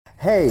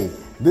Hey,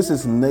 this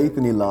is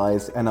Nathan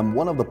Elias, and I'm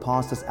one of the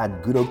pastors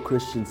at Good Hope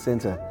Christian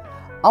Center.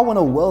 I want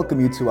to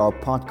welcome you to our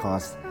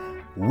podcast.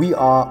 We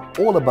are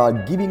all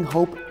about giving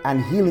hope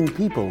and healing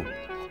people,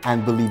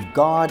 and believe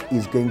God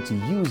is going to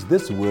use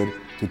this word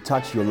to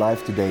touch your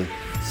life today.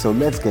 So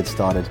let's get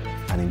started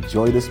and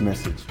enjoy this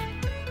message.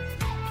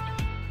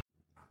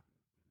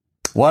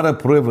 What a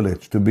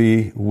privilege to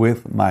be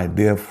with my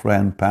dear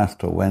friend,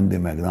 Pastor Wendy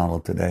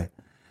McDonald today,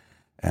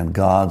 and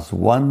God's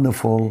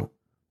wonderful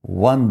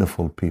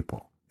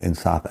people in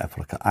South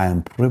Africa. I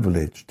am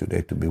privileged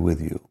today to be with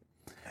you.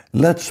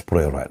 Let's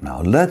pray right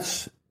now.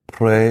 Let's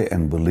pray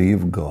and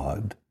believe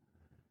God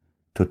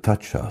to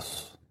touch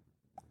us,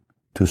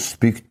 to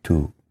speak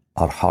to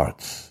our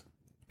hearts,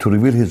 to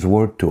reveal His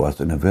word to us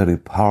in a very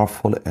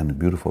powerful and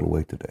beautiful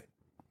way today.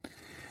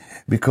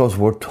 Because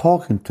we're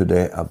talking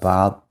today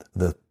about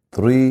the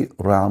three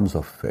realms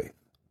of faith: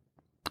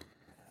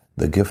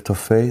 the gift of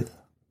faith,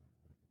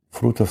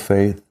 fruit of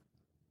faith,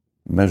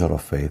 measure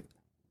of faith,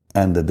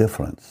 and the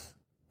difference,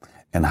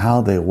 and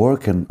how they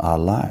work in our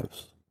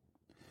lives.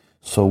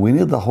 So we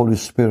need the Holy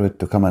Spirit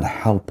to come and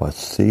help us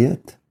see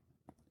it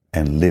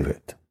and live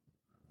it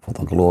for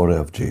the glory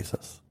of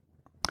Jesus.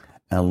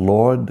 And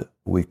Lord,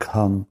 we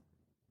come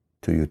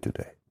to you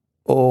today.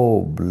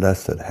 Oh,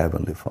 blessed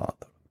Heavenly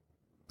Father,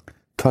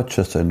 touch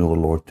us anew,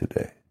 Lord,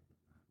 today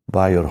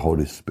by your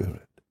Holy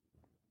Spirit.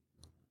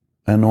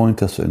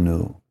 Anoint us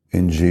anew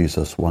in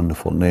Jesus'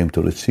 wonderful name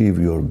to receive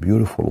your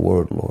beautiful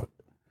word, Lord,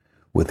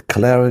 with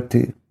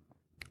clarity,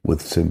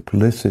 with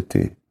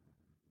simplicity,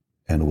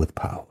 and with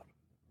power.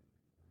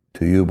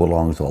 To you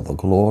belongs all the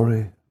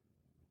glory.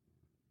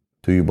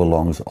 To you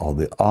belongs all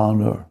the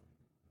honor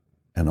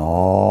and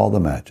all the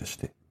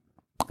majesty.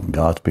 And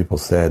God's people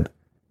said,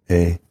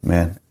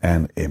 amen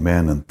and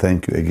amen. And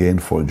thank you again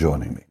for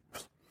joining me.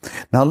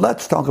 Now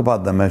let's talk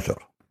about the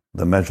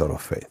measure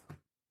of faith,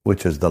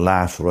 which is the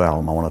last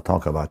realm I want to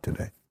talk about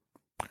today.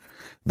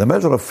 The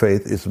measure of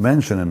faith is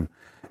mentioned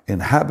in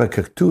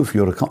Habakkuk 2, if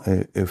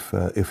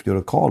you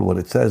recall, what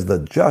it says, the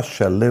just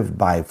shall live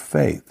by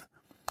faith.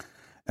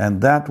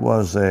 And that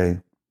was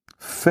a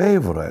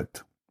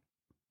favorite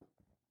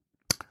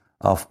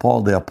of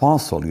Paul the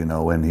Apostle,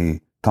 when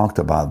he talked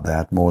about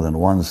that more than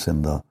once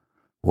in the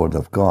Word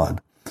of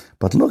God.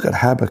 But look at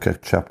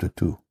Habakkuk chapter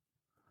 2.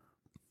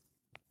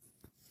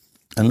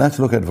 And let's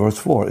look at verse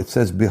 4. It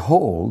says,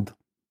 behold,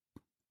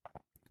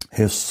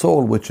 his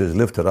soul which is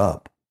lifted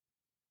up,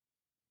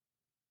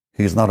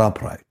 he is not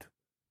upright.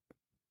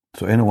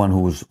 So anyone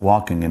who is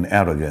walking in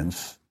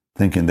arrogance,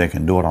 thinking they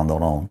can do it on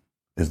their own,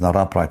 is not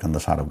upright in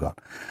the sight of God.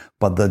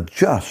 But the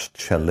just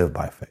shall live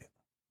by faith.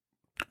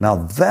 Now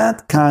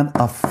that kind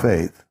of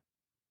faith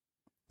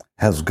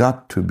has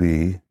got to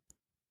be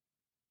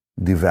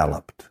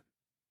developed.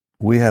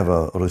 We have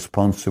a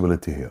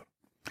responsibility here.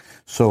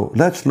 So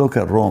let's look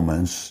at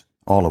Romans,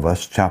 all of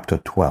us, chapter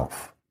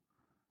 12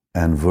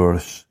 and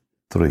verse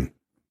 3.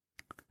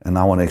 And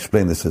I want to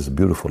explain this. Is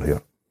beautiful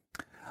here.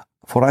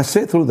 For I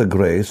say through the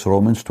grace,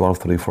 Romans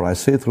 12:3, for I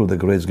say through the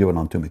grace given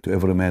unto me, to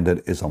every man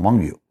that is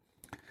among you,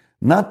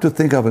 not to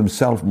think of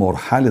himself more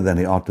highly than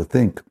he ought to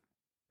think,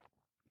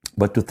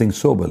 but to think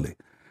soberly,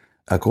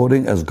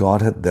 according as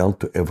God hath dealt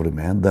to every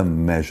man the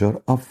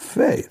measure of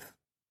faith.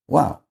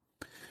 Wow.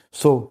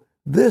 So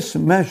this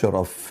measure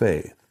of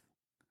faith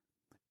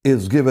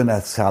is given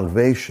at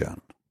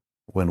salvation.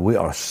 When we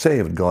are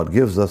saved, God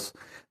gives us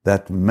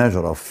that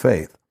measure of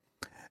faith.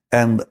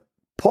 And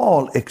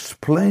Paul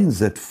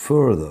explains it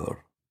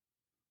further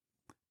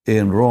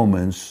in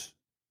Romans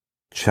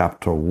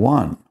chapter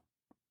 1.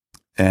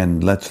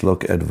 And let's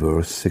look at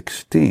verse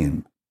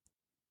 16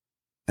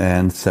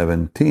 and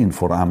 17.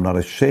 For I am not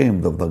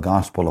ashamed of the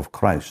gospel of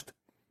Christ.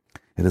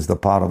 It is the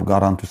power of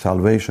God unto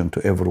salvation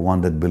to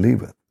everyone that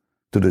believeth,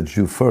 to the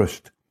Jew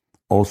first,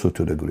 also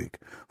to the Greek.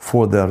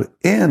 For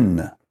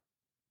therein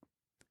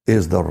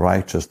is the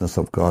righteousness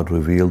of God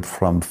revealed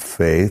from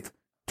faith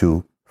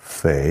to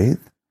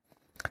faith,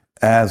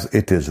 as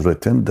it is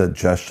written, the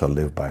just shall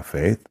live by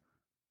faith,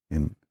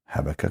 in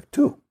Habakkuk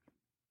 2.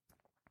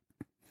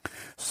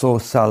 So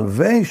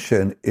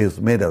salvation is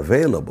made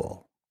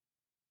available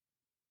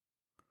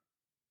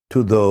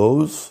to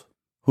those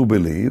who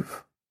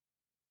believe,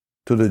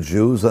 to the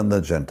Jews and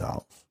the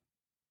Gentiles.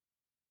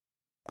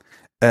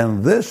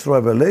 And this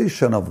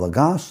revelation of the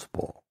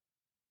gospel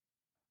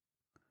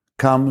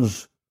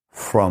comes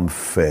from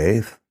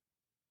faith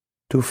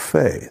to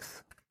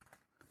faith,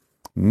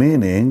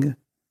 meaning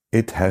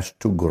it has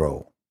to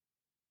grow.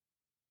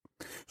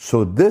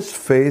 So this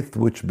faith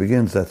which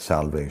begins at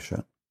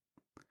salvation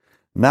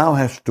now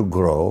has to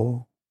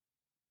grow,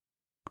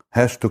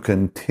 has to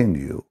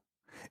continue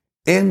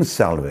in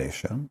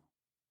salvation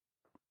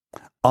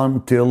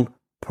until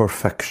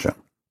perfection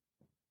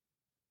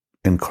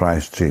in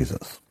Christ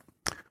Jesus.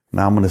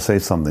 Now I'm going to say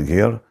something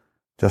here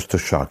just to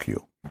shock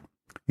you.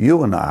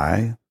 You and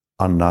I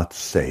are not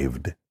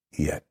saved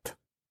yet.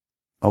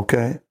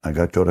 Okay, I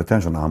got your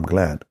attention. I'm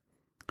glad.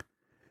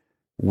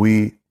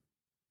 We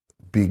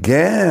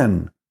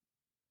began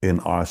in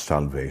our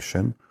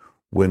salvation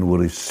when we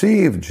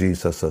received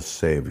Jesus as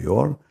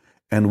Savior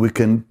And we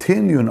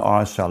continue in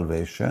our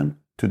salvation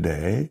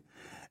today,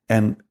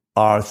 and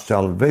our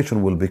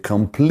salvation will be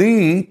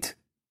complete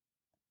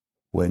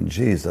when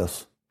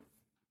Jesus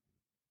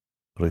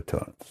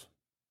returns.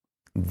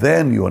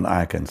 Then you and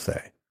I can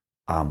say,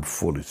 I'm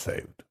fully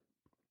saved.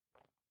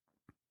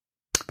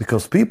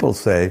 Because people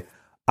say,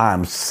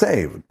 I'm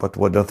saved, but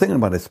what they're thinking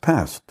about is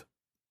past.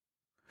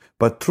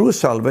 But true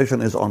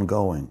salvation is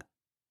ongoing,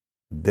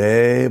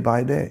 day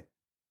by day,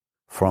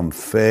 from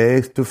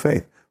faith to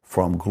faith,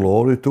 from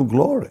glory to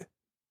glory.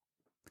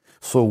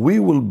 So we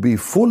will be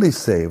fully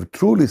saved,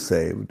 truly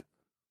saved,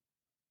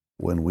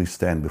 when we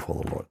stand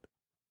before the Lord.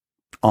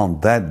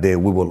 On that day,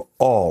 we will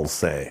all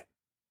say,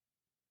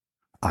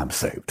 I'm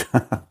saved.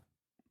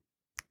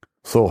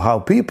 So how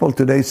people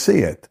today see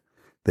it,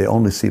 they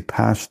only see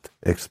past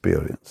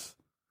experience.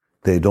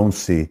 They don't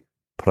see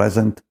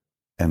present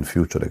and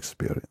future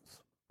experience.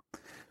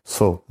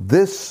 So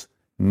this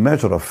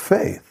measure of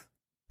faith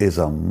is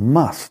a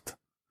must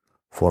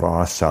for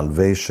our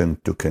salvation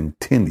to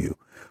continue.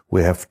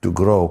 We have to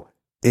grow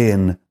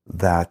in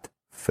that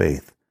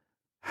faith.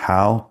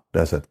 How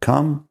does it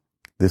come?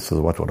 This is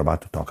what we're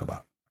about to talk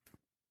about.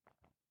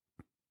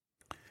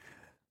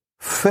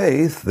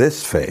 Faith,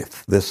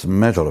 this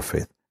measure of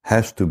faith,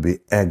 has to be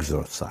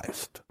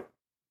exercised.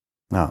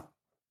 Now,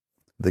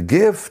 the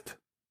gift,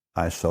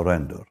 I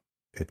surrender,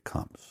 it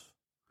comes.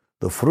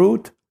 The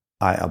fruit,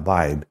 I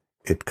abide,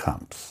 it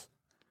comes.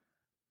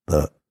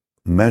 The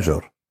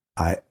measure,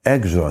 I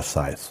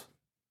exercise,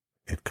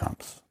 it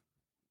comes.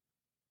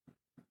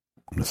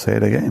 I'm going to say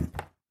it again.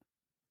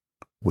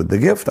 With the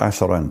gift, I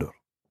surrender.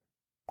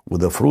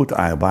 With the fruit,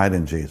 I abide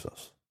in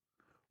Jesus.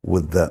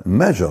 With the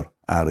measure,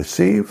 I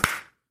receive,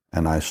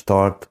 and I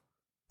start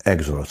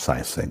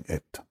exercising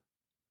it.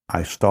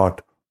 I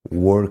start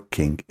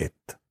working it.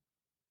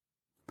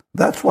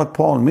 That's what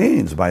Paul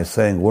means by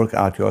saying, work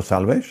out your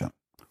salvation.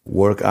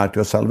 Work out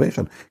your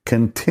salvation.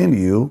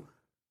 Continue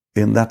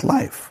in that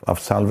life of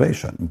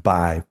salvation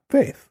by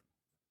faith.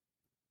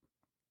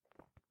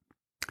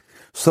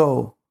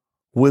 So,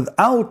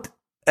 without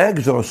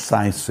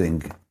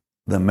exercising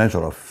the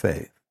measure of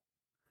faith,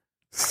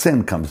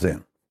 sin comes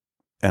in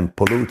and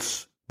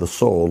pollutes the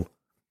soul,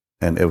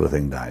 and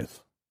everything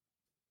dies.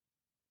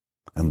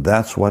 And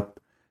that's what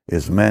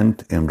is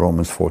meant in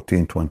Romans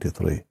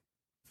 14:23.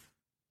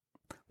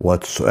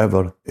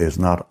 Whatsoever is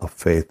not of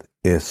faith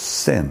is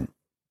sin.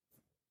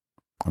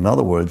 In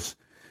other words,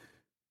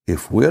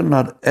 if we're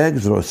not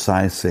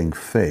exercising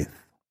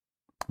faith,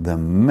 the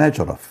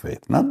measure of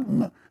faith, not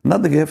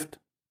the gift,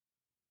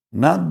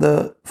 not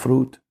the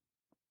fruit,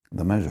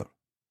 the measure.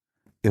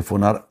 If we're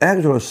not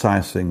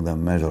exercising the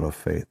measure of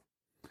faith,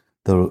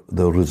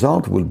 the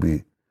result will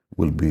be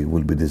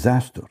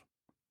disaster.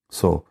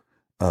 So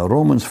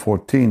Romans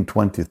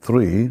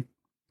 14:23,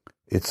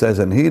 it says,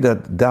 and he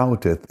that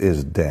doubteth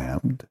is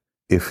damned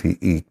if he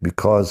eat,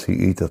 because he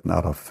eateth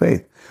not of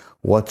faith.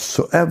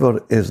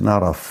 Whatsoever is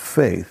not of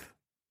faith,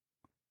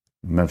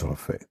 measure of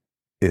faith,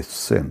 is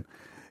sin.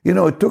 You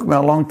know, it took me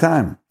a long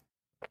time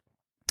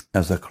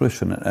as a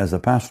Christian and as a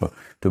pastor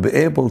to be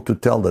able to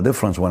tell the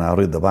difference when I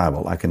read the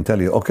Bible. I can tell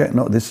you, okay,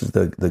 no, this is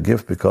the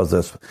gift because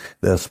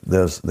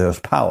there's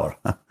power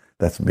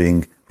that's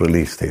being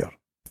released here.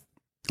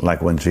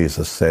 Like when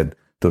Jesus said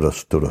to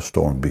the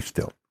storm, be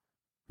still.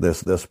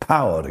 There's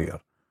power here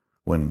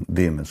when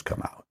demons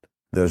come out.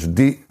 There's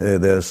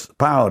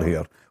power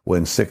here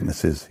when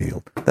sickness is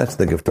healed. That's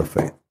the gift of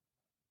faith.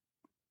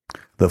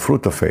 The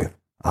fruit of faith.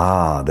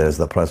 There's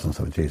the presence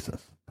of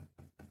Jesus.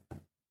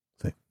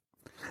 See?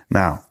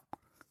 Now,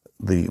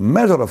 the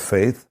measure of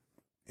faith,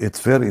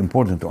 it's very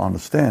important to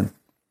understand.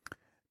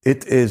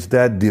 It is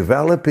that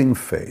developing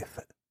faith,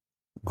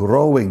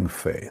 growing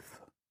faith,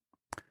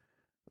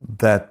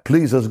 that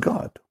pleases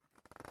God.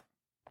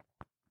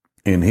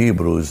 In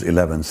Hebrews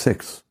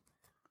 11:6,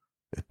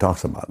 it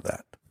talks about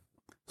that.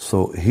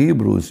 So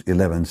Hebrews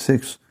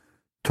 11:6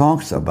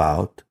 talks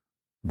about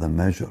the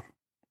measure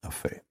of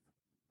faith.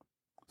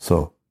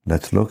 So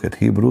let's look at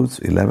Hebrews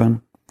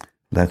 11.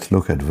 Let's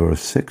look at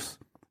verse 6.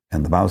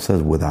 And the Bible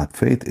says, without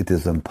faith it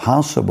is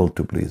impossible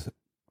to please him.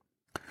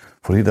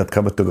 For he that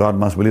cometh to God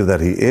must believe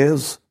that he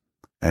is,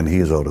 and he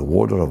is a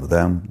rewarder of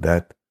them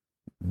that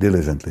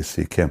diligently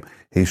seek him.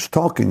 He's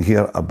talking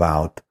here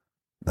about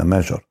the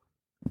measure,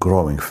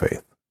 growing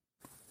faith.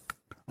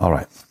 All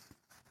right.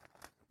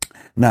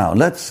 Now,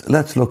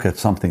 let's look at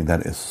something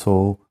that is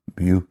so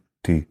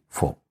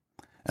beautiful.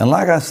 And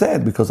like I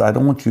said, because I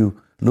don't want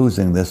you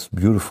losing this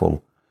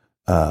beautiful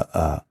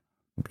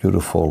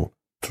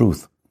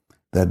truth,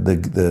 that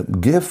the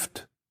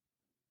gift,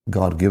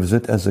 God gives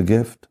it as a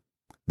gift.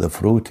 The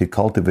fruit, he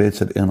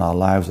cultivates it in our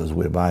lives as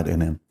we abide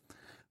in him.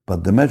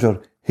 But the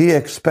measure, he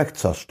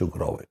expects us to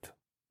grow it.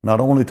 Not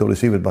only to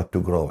receive it, but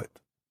to grow it.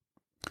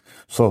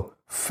 So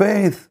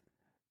faith,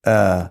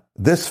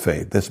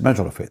 this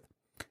measure of faith,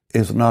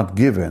 is not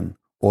given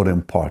or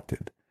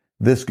imparted.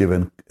 This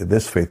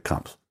faith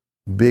comes.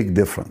 Big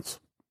difference.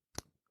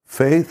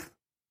 Faith,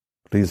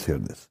 please hear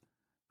this.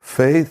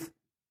 Faith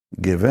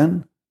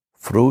given,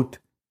 fruit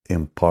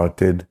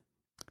imparted,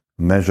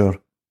 measure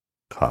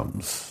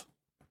comes.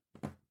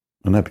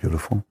 Isn't that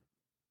beautiful?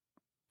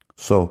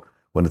 So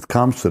when it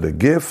comes to the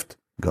gift,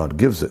 God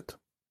gives it.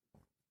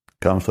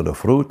 Comes to the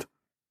fruit,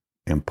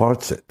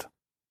 imparts it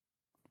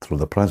through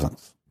the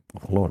presence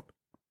of the Lord.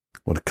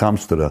 When it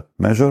comes to the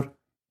measure,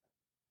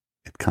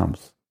 it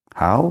comes.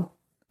 How?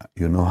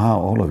 You know how,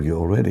 all of you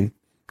already.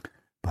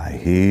 By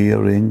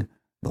hearing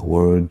the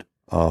word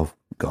of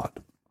God.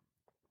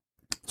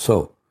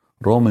 So,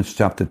 Romans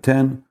chapter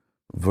 10,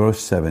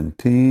 verse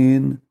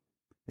 17,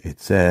 it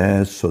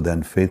says, so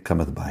then faith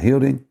cometh by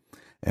hearing,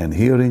 and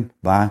hearing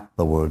by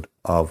the word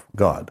of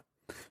God.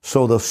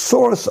 So the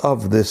source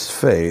of this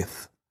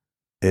faith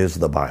is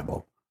the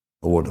Bible,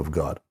 the word of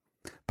God.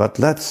 But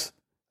let's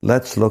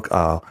look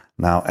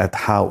now at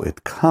how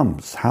it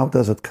comes. How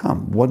does it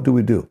come? What do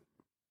we do?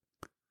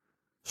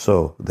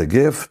 So the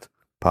gift,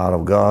 power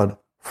of God,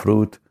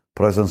 fruit,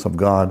 presence of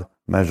God,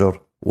 measure,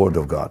 word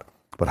of God.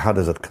 But how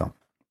does it come?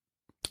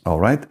 All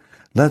right,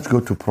 let's go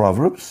to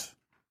Proverbs.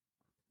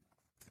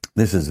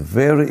 This is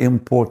very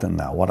important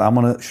now. What I'm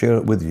going to share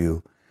with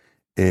you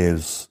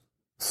is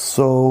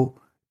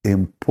so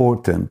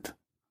important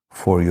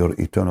for your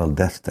eternal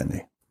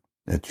destiny,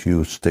 that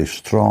you stay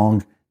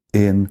strong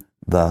in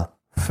the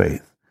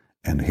faith.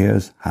 And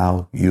here's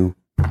how you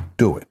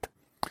do it.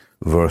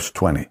 Verse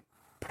 20,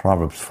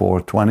 Proverbs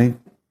 4:20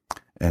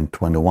 and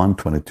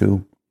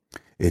 21:22.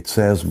 It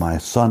says, my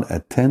son,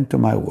 attend to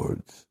my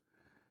words.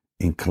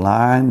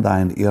 Incline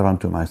thine ear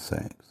unto my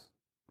sayings.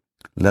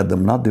 Let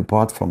them not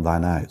depart from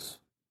thine eyes.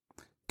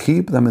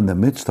 Keep them in the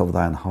midst of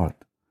thine heart,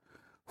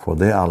 for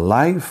they are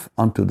life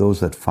unto those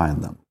that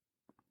find them,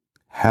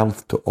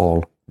 health to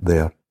all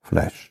their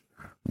flesh.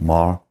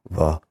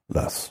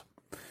 Marvelous.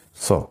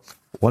 So,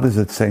 what is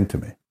it saying to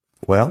me?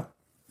 Well,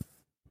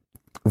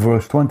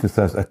 verse 20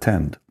 says,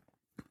 attend.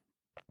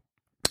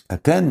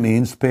 Attend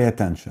means pay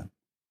attention.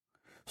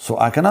 So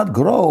I cannot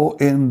grow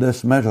in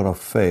this measure of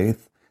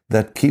faith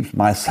that keeps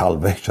my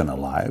salvation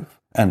alive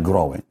and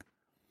growing.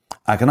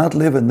 I cannot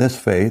live in this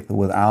faith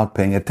without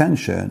paying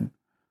attention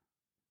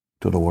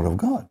to the Word of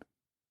God.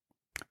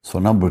 So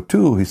number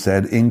 2, he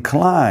said,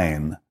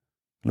 incline.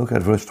 Look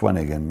at verse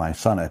 20 again. My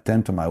son,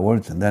 attend to my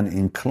words, and then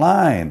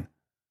incline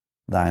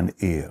thine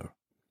ear.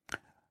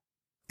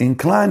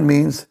 Incline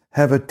means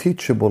have a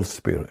teachable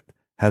spirit,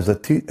 have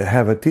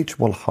a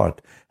teachable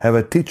heart, have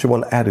a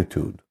teachable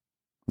attitude.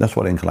 That's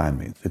what incline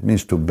means. It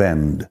means to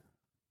bend.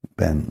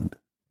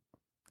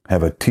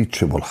 Have a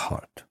teachable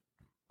heart.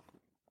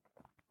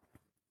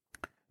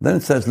 Then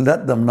it says,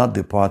 let them not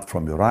depart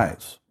from your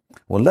eyes.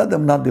 Well, let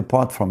them not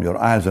depart from your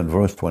eyes in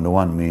verse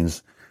 21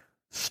 means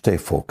stay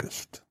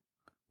focused.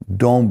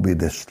 Don't be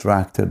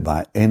distracted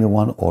by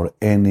anyone or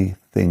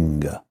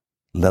anything.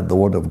 Let the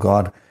word of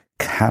God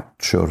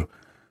capture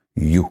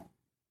you.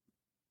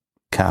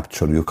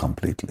 Capture you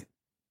completely.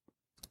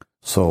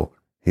 So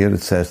here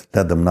it says,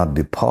 let them not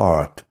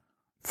depart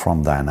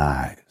from thine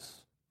eyes.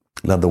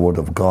 Let the word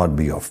of God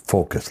be your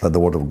focus. Let the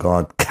word of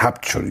God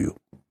capture you.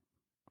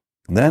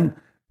 Then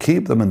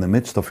keep them in the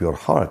midst of your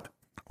heart.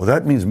 Well,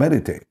 that means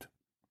meditate.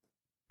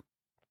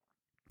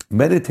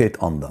 Meditate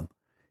on them.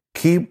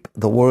 Keep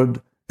the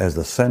word as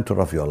the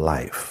center of your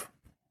life.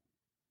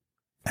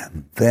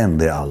 And then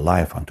they are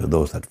life unto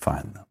those that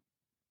find them.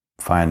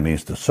 Find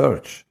means to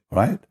search,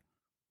 right?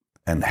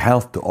 And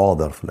health to all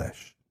their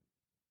flesh.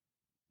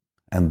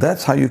 And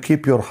that's how you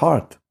keep your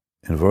heart.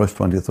 In verse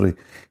 23,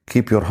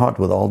 keep your heart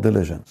with all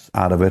diligence.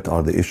 Out of it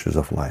are the issues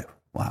of life.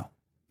 Wow.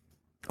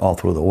 All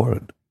through the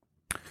word.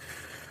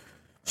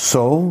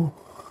 So,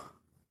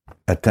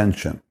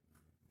 attention.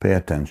 Pay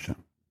attention.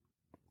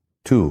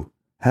 2,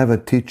 have a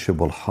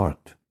teachable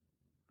heart.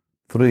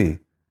 3,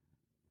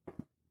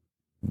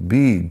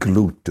 be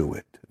glued to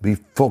it. Be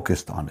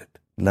focused on it.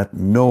 Let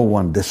no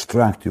one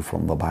distract you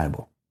from the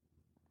Bible.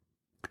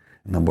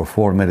 Number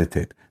 4,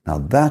 meditate. Now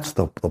that's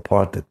the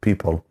part that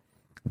people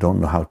don't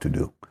know how to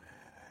do.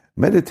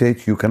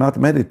 Meditate, you cannot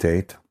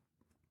meditate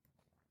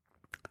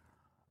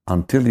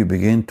until you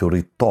begin to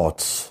read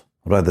thoughts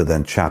rather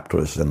than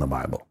chapters in the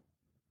Bible.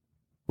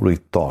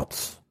 Read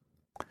thoughts.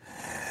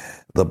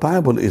 The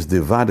Bible is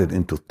divided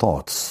into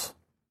thoughts.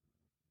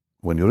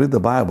 When you read the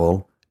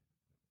Bible,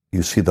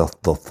 you see the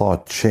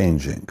thought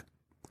changing.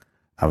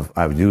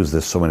 I've used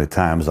this so many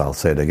times, I'll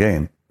say it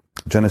again.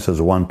 Genesis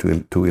 1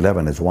 to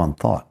 11 is one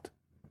thought.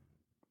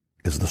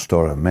 It's the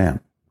story of man.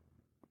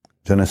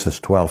 Genesis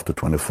 12 to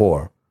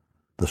 24,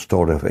 the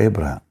story of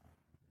Abraham.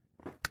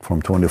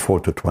 From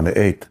 24 to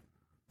 28,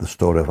 the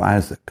story of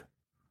Isaac.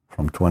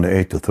 From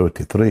 28 to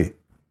 33,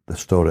 the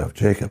story of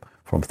Jacob.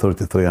 From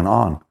 33 and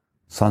on,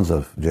 sons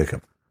of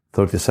Jacob.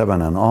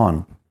 37 and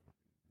on,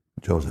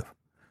 Joseph.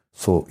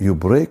 So you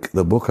break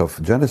the book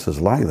of Genesis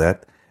like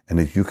that,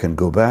 and you can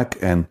go back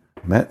and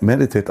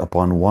meditate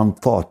upon one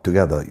thought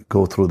together.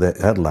 Go through the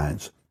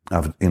headlines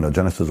of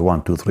Genesis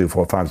 1, 2, 3,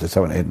 4, 5, 6,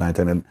 7, 8, 9,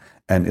 10,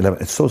 and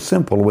 11. It's so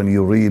simple when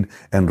you read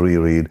and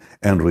reread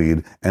and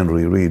read and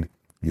reread.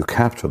 You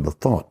capture the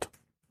thought.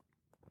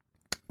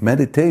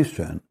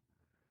 Meditation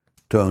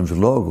turns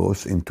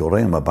logos into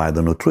rhema by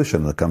the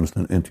nutrition that comes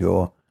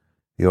into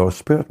your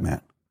spirit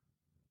man.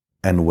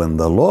 And when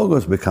the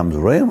Logos becomes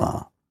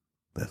Rhema,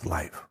 there's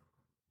life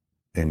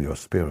in your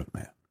spirit,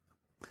 man.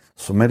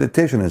 So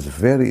meditation is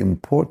very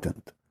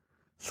important.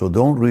 So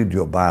don't read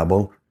your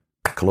Bible,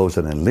 close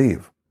it and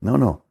leave.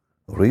 No.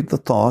 Read the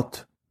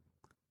thought.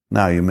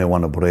 Now you may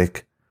want to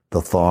break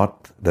the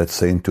thought, let's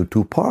say, into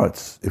two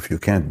parts. If you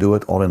can't do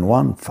it all in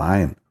one,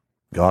 fine.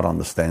 God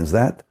understands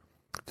that.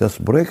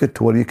 Just break it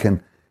to where you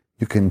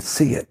can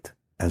see it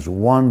as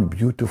one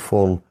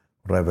beautiful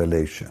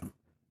revelation.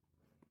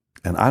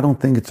 And I don't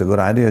think it's a good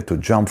idea to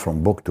jump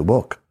from book to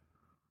book.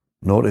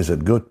 Nor is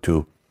it good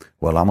to,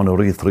 well, I'm going to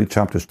read 3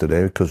 chapters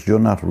today, because you're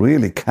not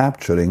really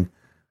capturing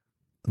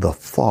the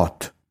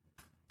thought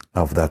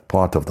of that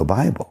part of the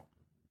Bible.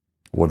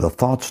 Where the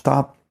thought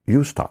stops,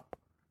 you stop.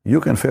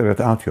 You can figure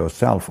it out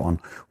yourself on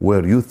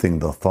where you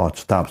think the thought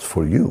stops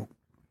for you.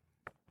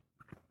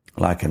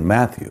 Like in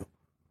Matthew.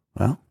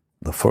 Well,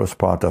 the first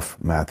part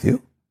of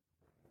Matthew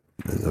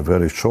is a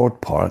very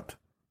short part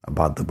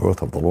about the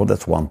birth of the Lord.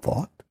 That's one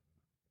thought.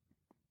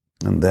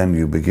 And then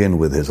you begin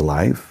with his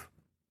life,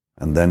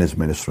 and then his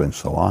ministry and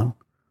so on.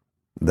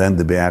 Then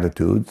the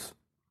Beatitudes,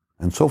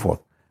 and so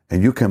forth.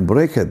 And you can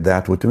break it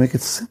that way to make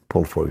it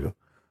simple for you,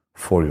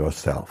 for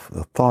yourself.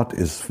 The thought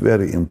is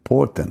very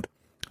important.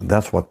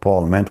 That's what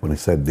Paul meant when he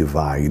said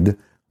divide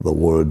the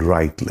word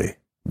rightly.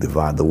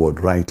 Divide the word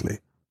rightly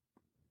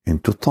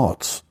into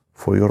thoughts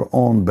for your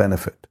own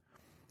benefit.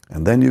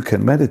 And then you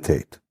can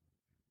meditate.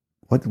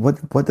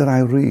 What did I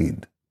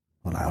read?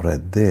 Well, I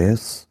read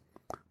this,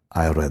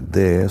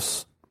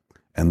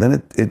 and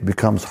then it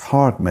becomes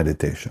heart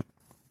meditation.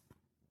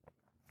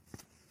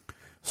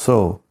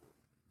 So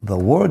the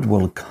word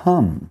will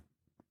come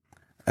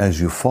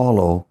as you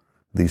follow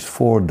these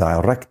 4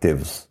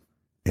 directives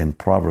in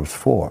Proverbs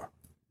 4.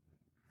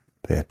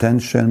 Pay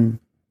attention,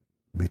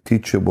 be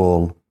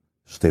teachable,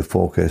 stay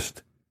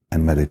focused,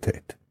 and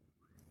meditate.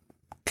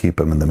 Keep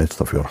them in the midst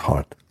of your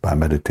heart by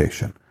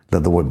meditation.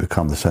 Let the word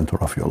become the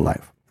center of your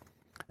life.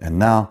 And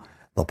now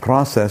the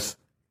process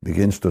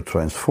begins to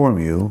transform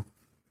you,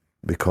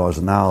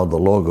 because now the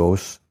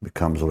Logos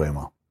becomes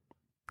Rhema.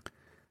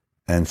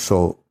 And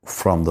so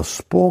from the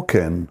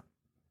spoken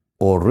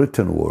or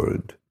written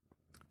word,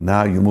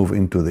 now you move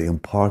into the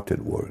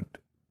imparted word.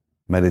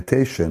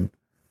 Meditation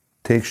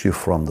takes you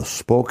from the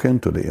spoken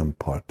to the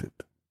imparted.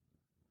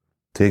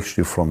 Takes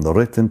you from the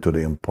written to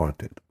the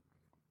imparted.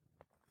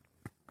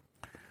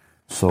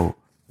 So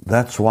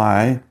that's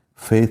why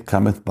faith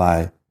cometh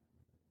by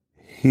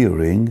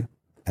hearing,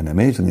 and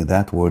amazingly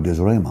that word is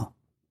Rhema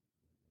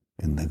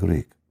in the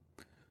Greek.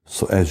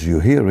 So as you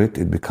hear it,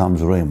 it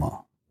becomes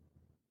Rhema.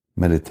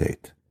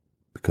 Meditate.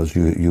 Because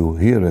you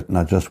hear it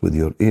not just with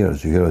your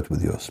ears, you hear it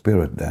with your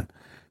spirit then.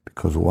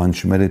 Because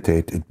once you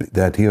meditate,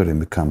 that hearing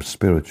becomes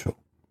spiritual.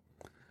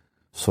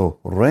 So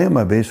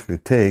Rhema basically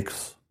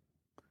takes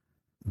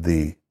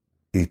the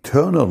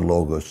eternal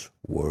Logos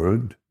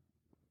word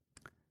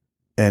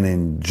and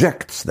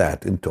injects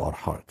that into our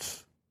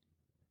hearts.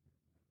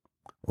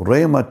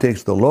 Rhema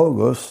takes the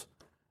Logos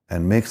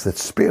and makes it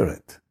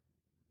spirit.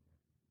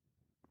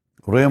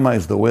 Rhema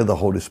is the way the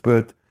Holy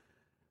Spirit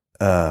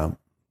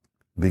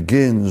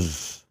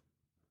begins.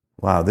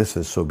 Wow, this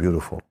is so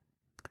beautiful.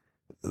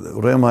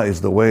 Rhema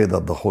is the way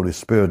that the Holy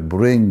Spirit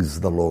brings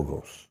the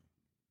Logos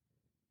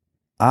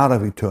out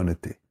of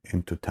eternity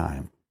into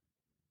time.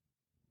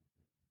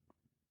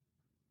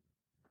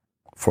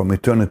 From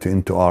eternity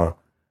into our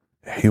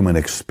human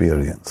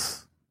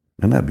experience.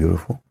 Isn't that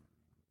beautiful?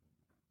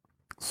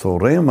 So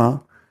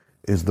Rhema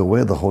is the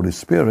way the Holy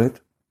Spirit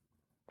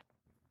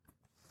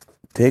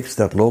takes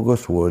that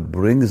Logos word,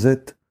 brings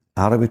it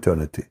out of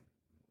eternity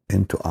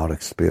into our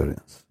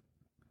experience,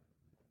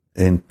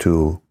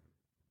 into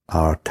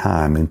our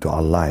time, into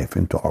our life,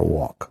 into our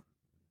walk.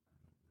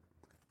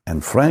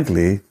 And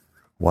frankly,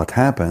 what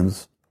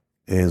happens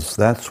is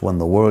that's when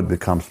the word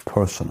becomes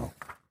personal,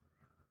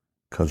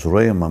 because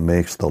Rhema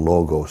makes the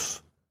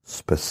Logos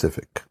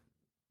specific.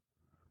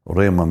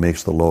 Rhema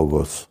makes the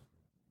Logos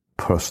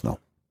personal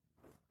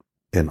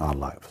in our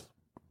lives.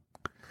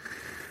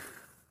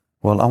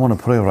 Well, I want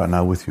to pray right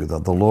now with you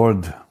that the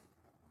Lord,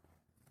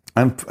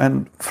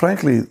 and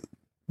frankly,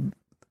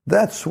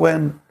 that's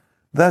when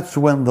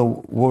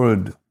the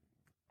word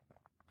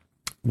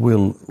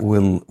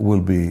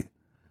will be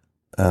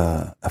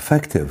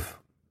effective.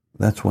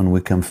 That's when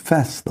we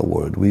confess the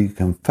word. We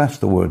confess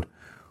the word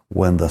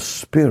when the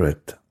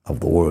spirit of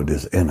the word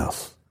is in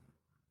us.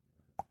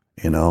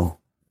 You know,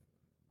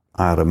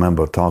 I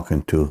remember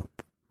talking to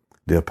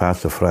dear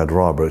Pastor Fred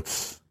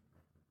Roberts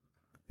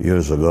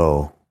years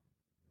ago,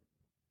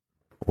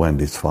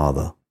 Wendy's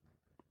father.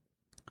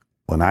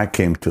 When I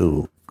came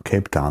to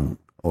Cape Town,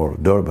 or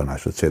Durban, I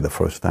should say, the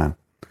first time,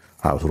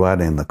 I was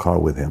riding in the car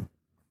with him.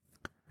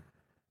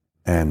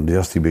 And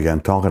just he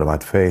began talking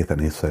about faith, and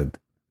he said,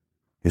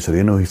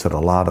 you know, he said a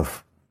lot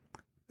of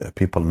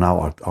people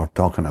now are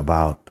talking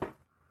about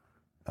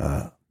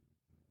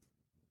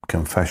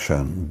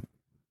confession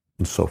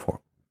and so forth.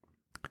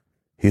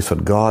 He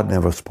said, God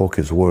never spoke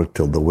his word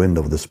till the wind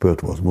of the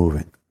Spirit was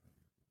moving.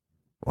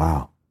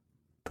 Wow.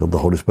 Till the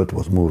Holy Spirit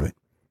was moving.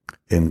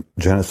 In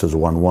Genesis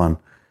 1:1,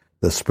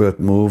 the Spirit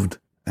moved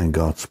and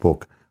God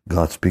spoke.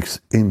 God speaks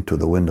into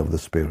the wind of the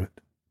Spirit.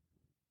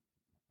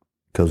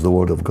 Because the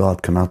Word of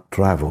God cannot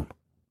travel,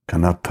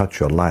 cannot touch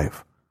your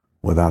life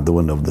without the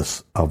wind of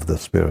the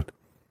Spirit.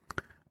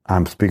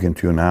 I'm speaking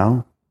to you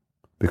now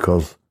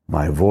because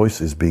my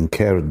voice is being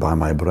carried by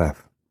my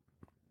breath.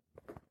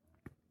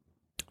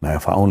 Now,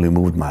 if I only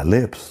moved my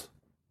lips,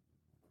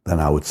 then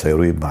I would say,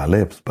 read my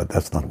lips, but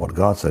that's not what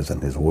God says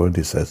in His Word.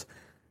 He says,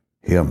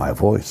 hear my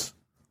voice.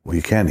 Well,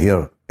 you can't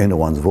hear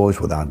anyone's voice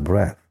without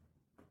breath.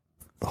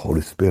 The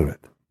Holy Spirit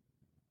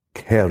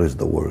carries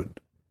the Word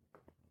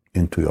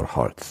into your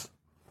hearts.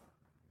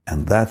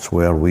 And that's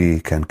where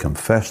we can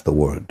confess the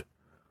Word,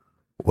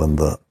 when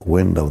the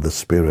wind of the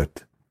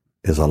Spirit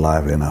is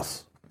alive in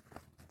us,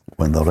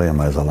 when the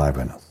Rhema is alive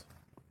in us.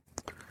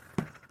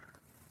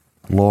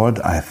 Lord,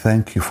 I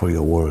thank you for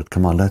your Word.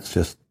 Come on, let's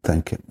just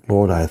thank Him.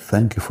 Lord, I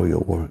thank you for your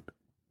Word.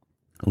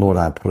 Lord,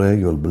 I pray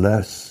you'll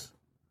bless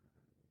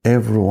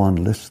everyone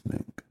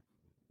listening,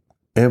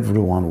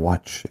 everyone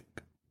watching.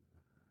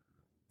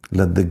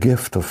 Let the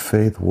gift of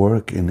faith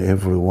work in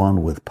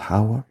everyone with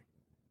power.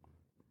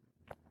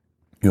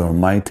 Your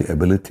mighty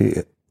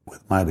ability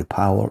with mighty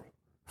power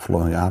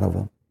flowing out of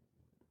them.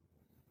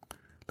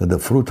 Let the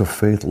fruit of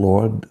faith,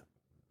 Lord,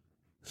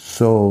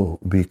 so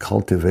be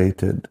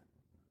cultivated.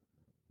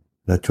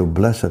 Let your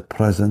blessed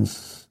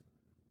presence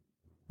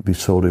be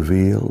so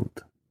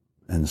revealed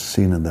and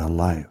seen in their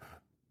life,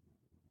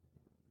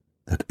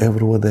 that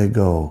everywhere they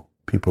go,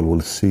 people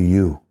will see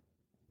you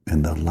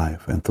in their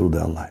life and through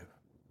their life.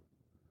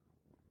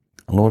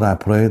 Lord, I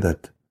pray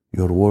that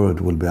your word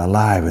will be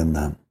alive in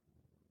them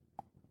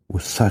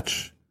with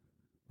such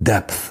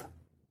depth.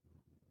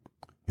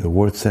 Your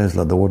word says,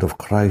 let the word of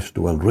Christ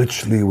dwell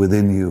richly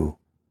within you.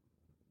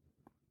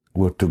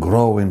 We're to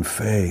grow in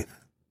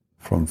faith,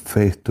 from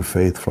faith to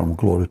faith, from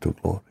glory to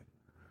glory,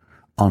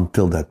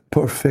 until that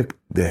perfect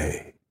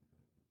day.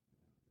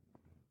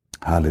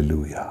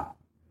 Hallelujah.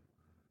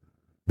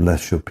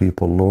 Bless your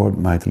people, Lord,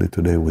 mightily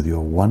today with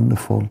your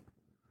wonderful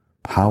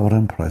power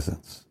and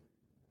presence.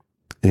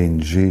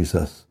 In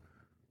Jesus'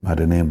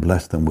 mighty name,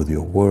 bless them with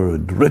your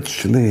word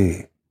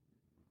richly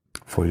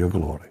for your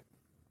glory.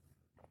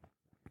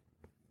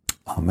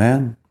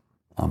 Amen,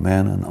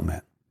 amen, and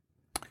amen.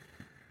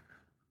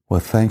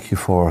 Well, thank you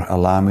for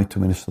allowing me to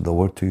minister the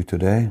word to you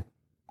today.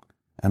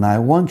 And I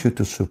want you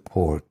to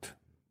support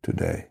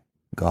today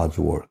God's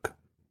work.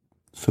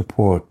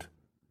 Support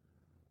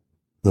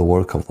the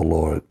work of the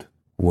Lord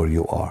where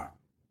you are.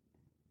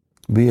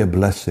 Be a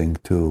blessing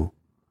to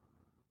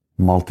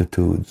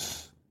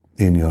multitudes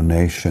in your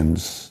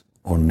nations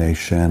or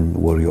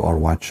nation where you are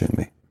watching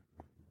me.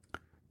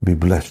 Be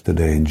blessed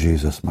today in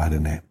Jesus' mighty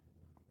name.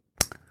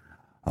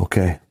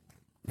 Okay,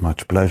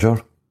 much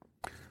pleasure.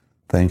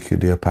 Thank you,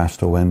 dear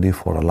Pastor Wendy,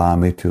 for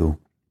allowing me to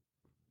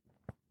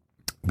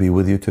be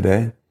with you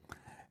today.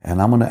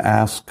 And I'm going to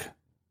ask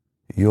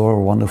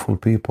your wonderful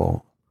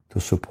people to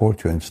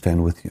support you and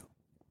stand with you.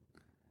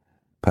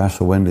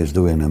 Pastor Wendy is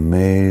doing an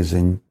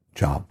amazing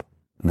job,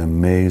 an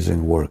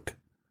amazing work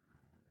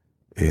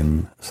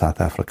in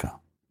South Africa.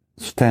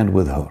 Stand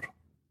with her.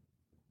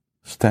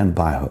 Stand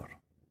by her.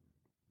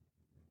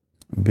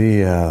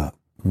 Be a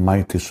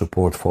mighty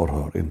support for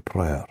her in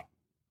prayer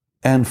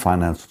and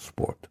financial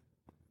support.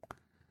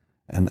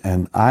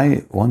 And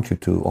I want you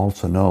to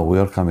also know we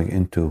are coming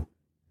into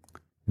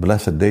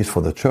blessed days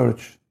for the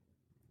church,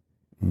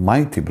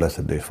 mighty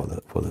blessed days for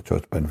the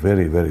church, but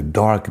very, very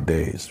dark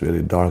days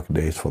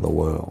for the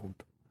world.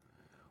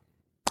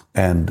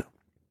 And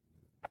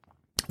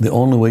the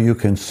only way you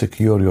can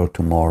secure your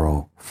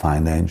tomorrow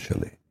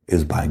financially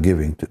is by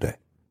giving today.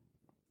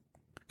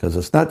 Because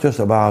it's not just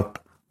about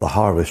the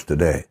harvest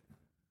today.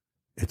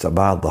 It's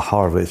about the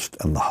harvest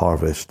and the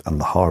harvest and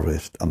the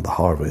harvest and the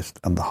harvest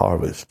and the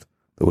harvest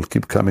that will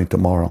keep coming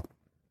tomorrow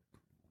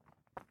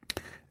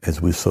as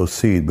we sow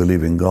seed,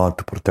 believing God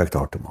to protect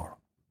our tomorrow.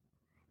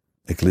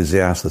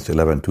 Ecclesiastes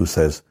 11:2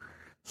 says,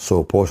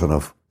 sow a portion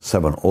of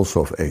 7,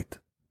 also of 8,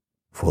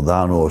 for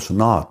thou knowest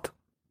not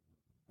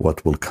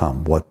what will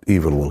come, what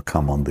evil will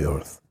come on the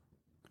earth.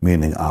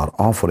 Meaning our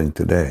offering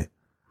today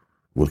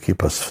will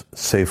keep us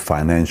safe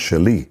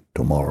financially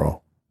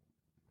tomorrow.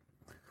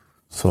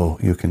 So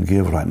you can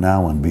give right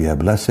now and be a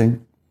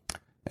blessing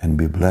and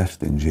be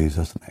blessed in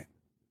Jesus' name.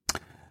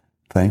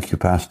 Thank you,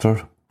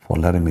 Pastor, for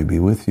letting me be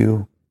with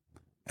you,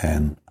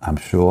 and I'm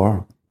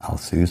sure I'll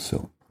see you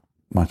soon.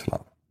 Much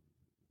love.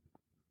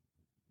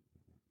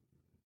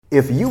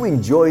 If you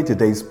enjoyed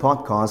today's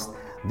podcast,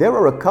 there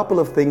are a couple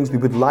of things we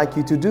would like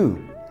you to do.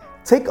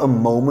 Take a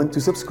moment to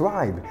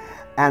subscribe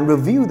and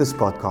review this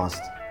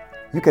podcast.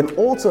 You can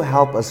also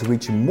help us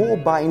reach more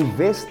by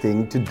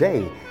investing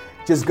today.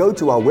 Just go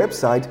to our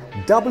website,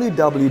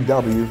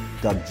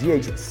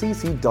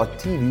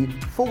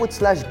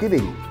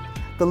 www.ghcc.tv/giving.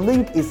 The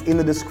link is in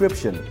the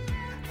description.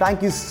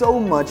 Thank you so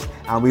much,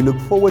 and we look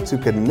forward to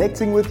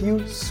connecting with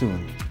you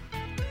soon.